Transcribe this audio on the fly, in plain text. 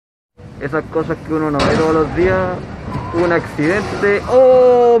esas cosas que uno no ve todos los días. Un accidente,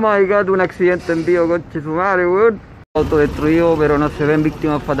 oh my god, un accidente en vivo, conche su madre, weón. Auto destruido, pero no se ven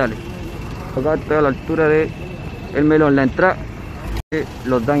víctimas fatales. Acá estoy a la altura de el Melón, la entrada.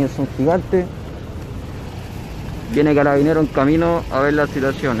 Los daños son gigantes. Viene carabinero en camino a ver la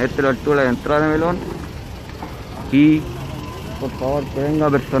situación. Esta es la altura de entrada de Melón. Y por favor que venga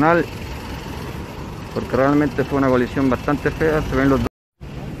personal, porque realmente fue una colisión bastante fea. Se ven los dos.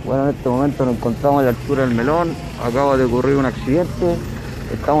 Bueno, en este momento nos encontramos a la altura del Melón. Acaba de ocurrir un accidente.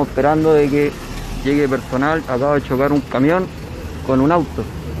 Estamos esperando de que llegue personal. Acaba de chocar un camión con un auto.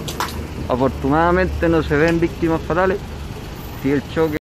 Afortunadamente no se ven víctimas fatales. Si el choque